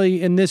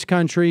obviously in this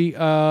country.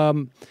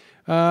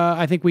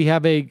 I think we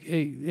have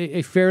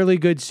a fairly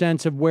good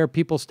sense of where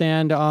people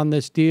stand on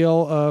this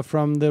deal.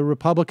 From the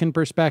Republican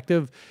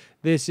perspective,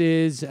 this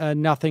is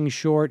nothing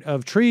short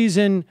of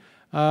treason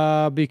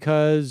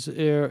because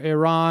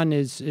Iran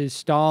is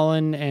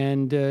Stalin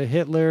and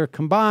Hitler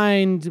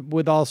combined,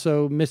 with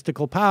also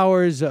mystical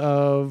powers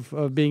of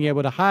being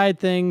able to hide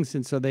things.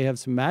 And so they have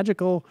some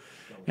magical,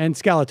 and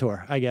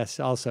Skeletor, I guess,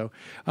 also.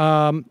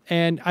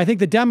 And I think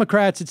the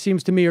Democrats, it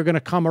seems to me, are going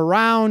to come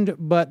around,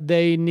 but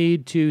they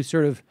need to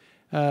sort of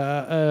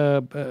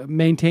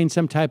maintain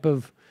some type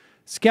of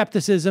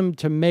skepticism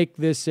to make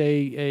this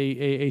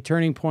a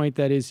turning point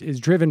that is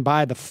driven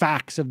by the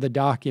facts of the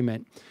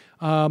document.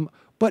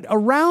 But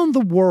around the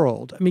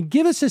world, I mean,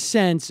 give us a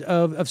sense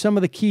of some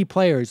of the key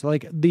players,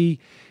 like where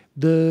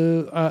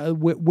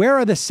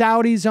are the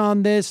Saudis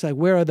on this? Like,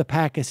 where are the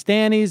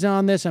Pakistanis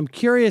on this? I'm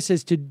curious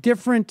as to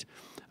different,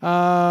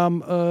 I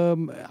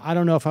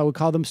don't know if I would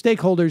call them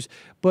stakeholders,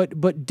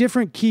 but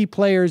different key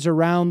players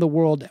around the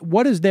world.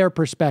 What is their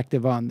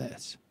perspective on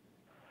this?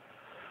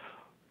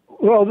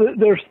 Well,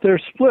 they're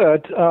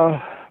split.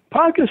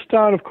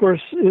 Pakistan, of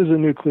course, is a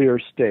nuclear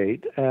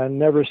state and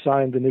never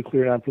signed the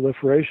Nuclear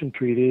Non-Proliferation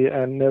Treaty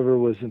and never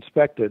was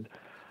inspected.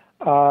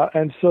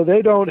 And so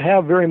they don't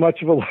have very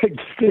much of a leg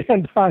to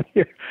stand on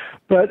here.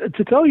 But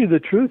to tell you the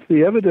truth,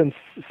 the evidence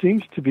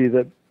seems to be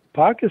that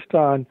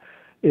Pakistan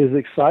is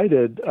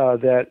excited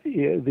that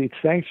the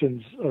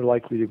sanctions are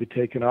likely to be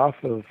taken off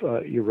of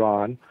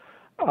Iran.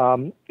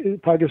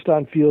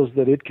 Pakistan feels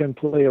that it can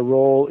play a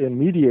role in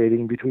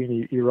mediating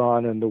between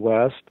Iran and the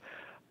West.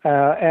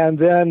 And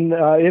then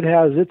it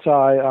has its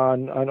eye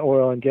on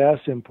oil and gas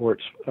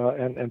imports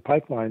and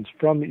pipelines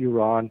from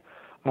Iran,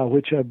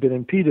 which have been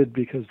impeded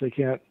because they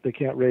can't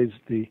raise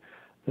the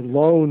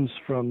loans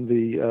from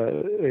the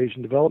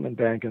Asian Development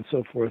Bank and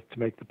so forth to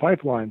make the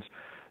pipelines.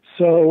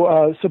 So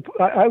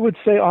I would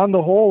say, on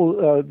the whole,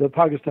 the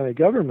Pakistani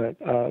government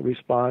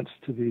response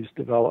to these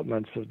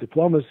developments of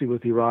diplomacy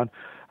with Iran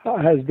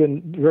has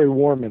been very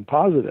warm and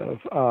positive.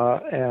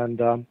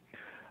 The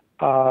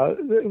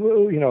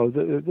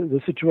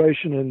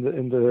situation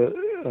in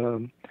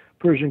the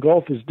Persian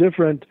Gulf is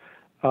different.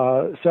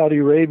 Saudi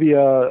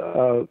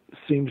Arabia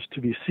seems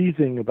to be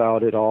seething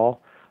about it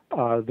all.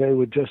 They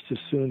would just as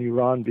soon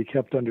Iran be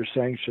kept under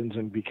sanctions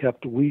and be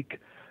kept weak.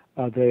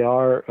 They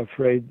are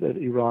afraid that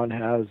Iran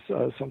has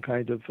some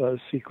kind of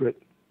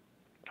secret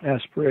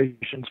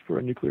aspirations for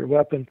a nuclear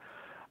weapon.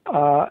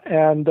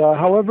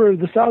 However,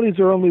 the Saudis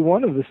are only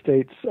one of the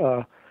states,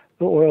 the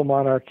oil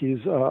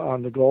monarchies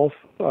on the Gulf.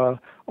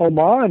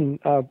 Oman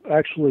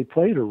actually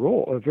played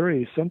a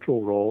very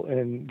central role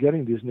in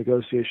getting these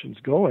negotiations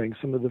going.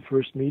 Some of the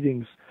first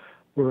meetings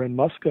were in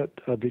Muscat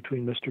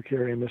between Mr.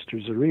 Kerry and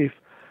Mr. Zarif.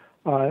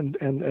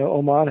 And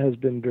Oman has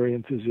been very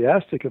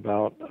enthusiastic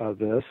about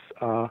this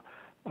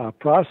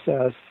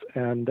process.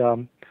 And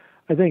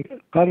I think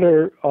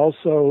Qatar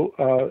also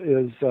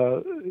is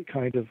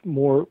kind of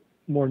more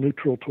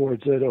neutral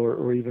towards it,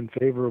 or even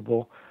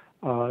favorable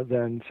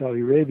than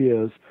Saudi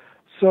Arabia is.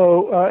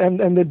 So, and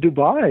then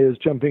Dubai is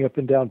jumping up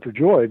and down for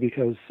joy,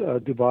 because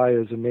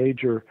Dubai is a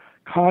major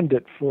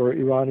conduit for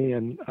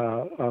Iranian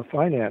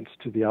finance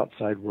to the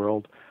outside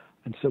world.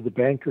 and so the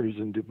bankers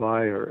in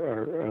Dubai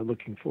are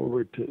looking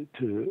forward to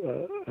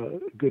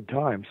good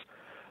times.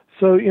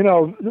 So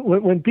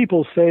when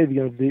people say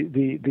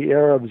the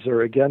Arabs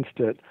are against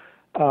it,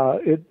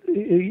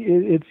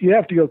 it's you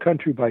have to go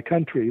country by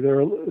country. The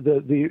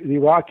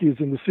Iraqis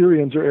and the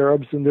Syrians are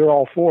Arabs, and they're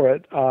all for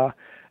it.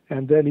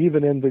 And then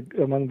even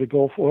among the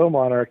Gulf oil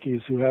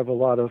monarchies, who have a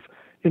lot of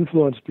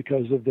influence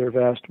because of their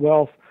vast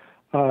wealth,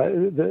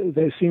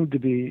 they seem to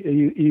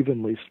be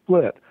evenly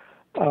split.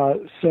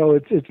 So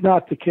it's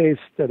not the case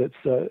that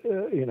it's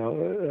an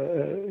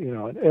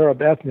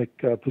Arab ethnic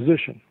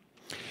position.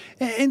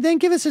 And then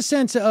give us a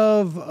sense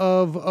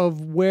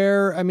of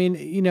where, I mean,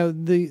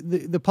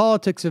 the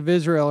politics of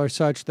Israel are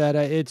such that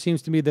it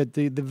seems to me that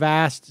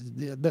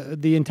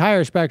the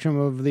entire spectrum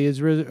of the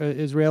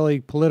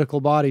Israeli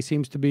political body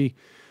seems to be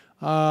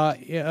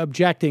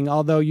objecting,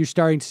 although you're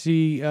starting to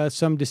see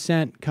some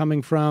dissent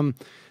coming from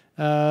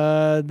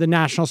the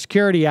national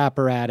security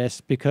apparatus,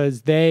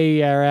 because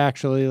they are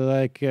actually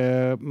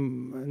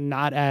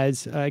not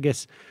as, I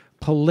guess,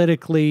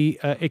 politically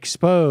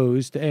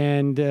exposed,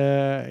 and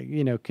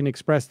can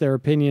express their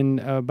opinion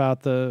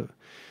about the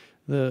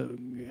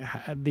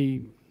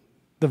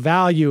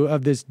value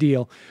of this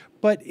deal.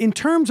 But in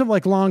terms of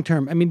long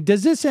term, I mean,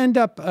 does this end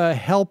up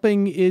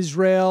helping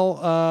Israel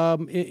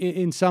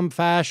in some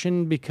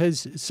fashion?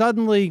 Because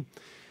suddenly,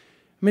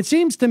 it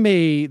seems to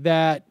me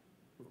that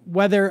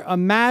whether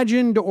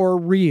imagined or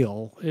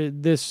real,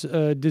 this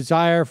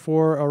desire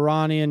for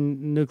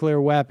Iranian nuclear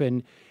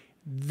weapon,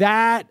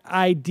 that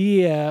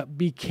idea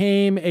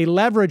became a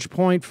leverage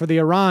point for the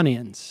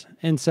Iranians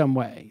in some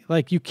way.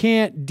 You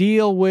can't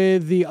deal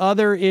with the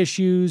other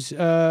issues,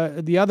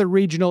 the other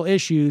regional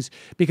issues,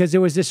 because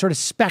there was this sort of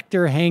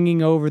specter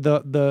hanging over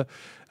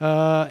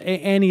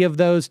any of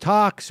those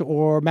talks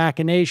or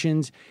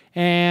machinations,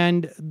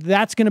 and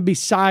that's going to be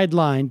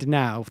sidelined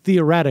now,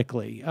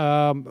 theoretically.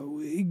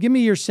 Give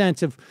me your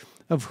sense of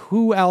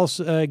who else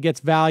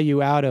gets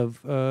value out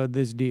of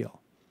this deal.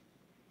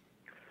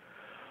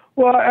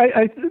 Well,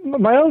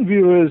 my own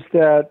view is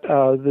that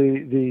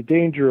the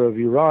danger of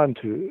Iran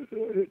to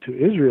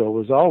Israel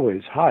was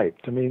always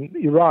hyped. I mean,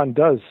 Iran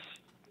does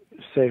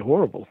say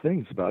horrible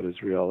things about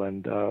Israel,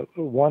 and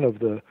one of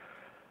the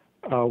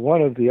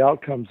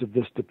outcomes of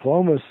this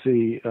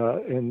diplomacy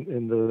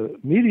in the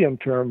medium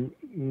term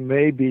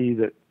may be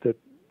that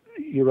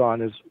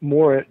Iran is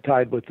more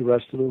tied with the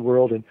rest of the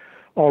world, and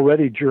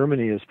already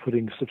Germany is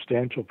putting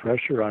substantial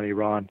pressure on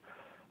Iran.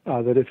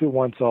 That if it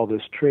wants all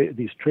these trade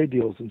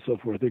deals and so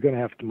forth, they're going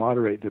to have to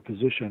moderate their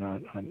position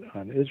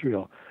on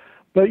Israel.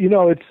 But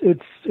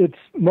it's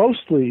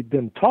mostly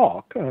been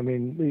talk. I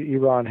mean,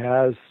 Iran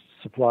has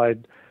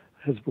supplied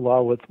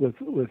Hezbollah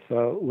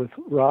with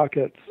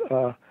rockets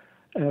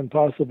and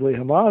possibly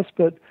Hamas,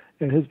 but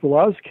in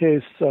Hezbollah's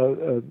case,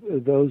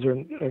 those are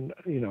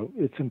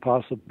it's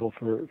impossible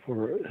for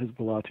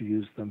Hezbollah to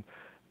use them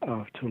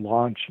to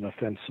launch an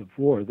offensive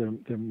war.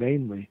 They're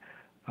mainly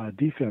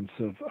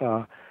defensive.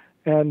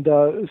 And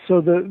so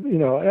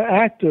the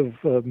active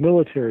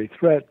military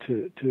threat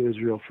to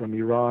Israel from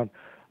Iran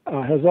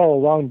has all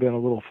along been a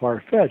little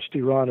far-fetched.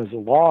 Iran is a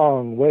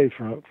long way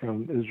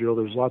from Israel.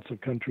 There's lots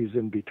of countries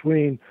in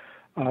between.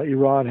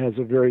 Iran has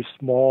a very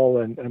small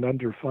and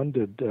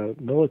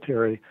underfunded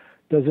military,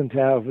 doesn't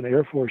have an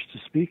air force to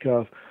speak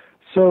of.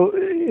 So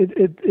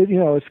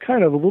it's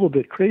kind of a little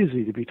bit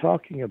crazy to be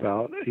talking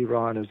about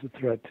Iran as a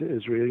threat to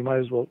Israel. You might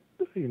as well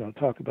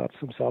talk about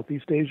some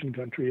Southeast Asian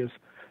country as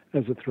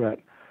a threat.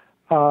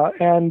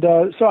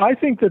 So I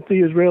think that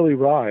the Israeli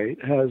right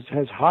has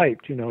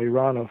hyped,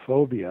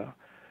 Islamophobia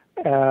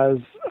as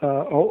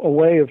a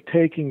way of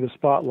taking the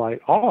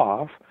spotlight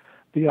off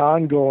the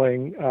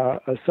ongoing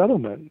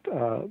settlement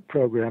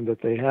program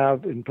that they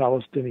have in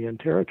Palestinian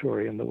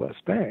territory in the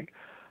West Bank.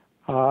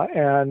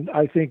 And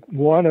I think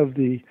one of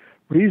the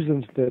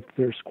reasons that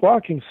they're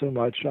squawking so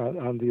much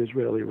on the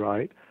Israeli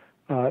right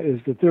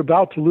is that they're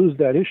about to lose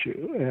that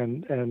issue,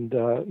 and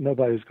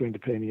nobody's going to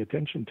pay any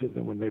attention to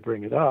them when they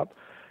bring it up.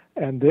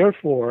 And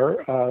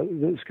therefore,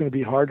 it's going to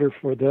be harder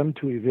for them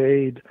to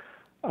evade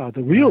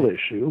the real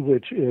issue,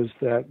 which is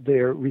that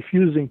they're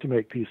refusing to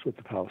make peace with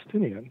the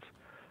Palestinians.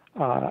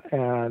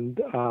 And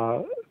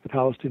the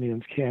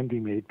Palestinians can be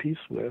made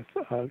peace with,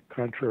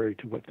 contrary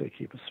to what they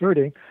keep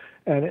asserting.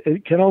 And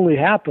it can only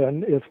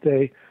happen if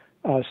they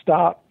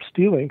stop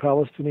stealing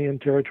Palestinian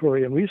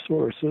territory and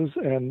resources,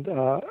 and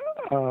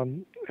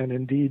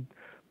indeed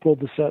pull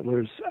the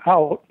settlers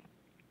out,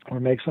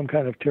 or make some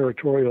kind of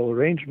territorial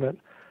arrangement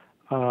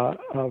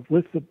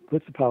with the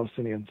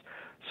Palestinians.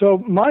 So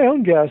my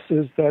own guess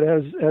is that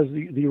as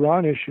the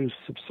Iran issue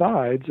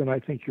subsides, and I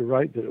think you're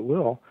right that it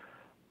will,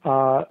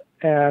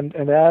 and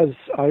as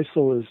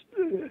ISIL is,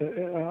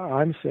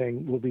 I'm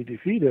saying, will be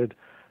defeated,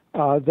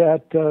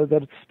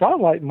 that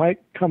spotlight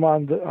might come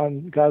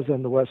on Gaza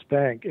and the West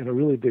Bank in a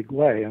really big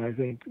way. And I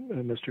think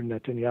Mr.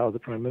 Netanyahu, the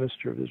Prime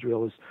Minister of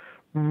Israel, is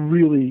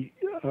really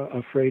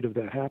afraid of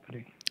that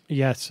happening.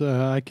 Yes,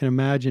 I can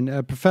imagine.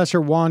 Professor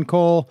Juan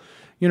Cole,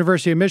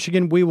 University of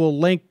Michigan. We will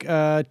link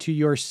to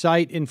your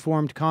site,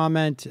 Informed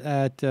Comment,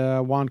 at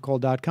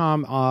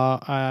juancole.com,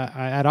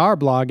 at our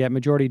blog at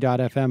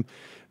majority.fm.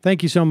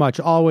 Thank you so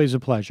much. Always a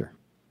pleasure.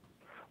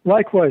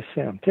 Likewise,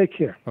 Sam. Take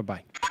care.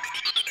 Bye-bye.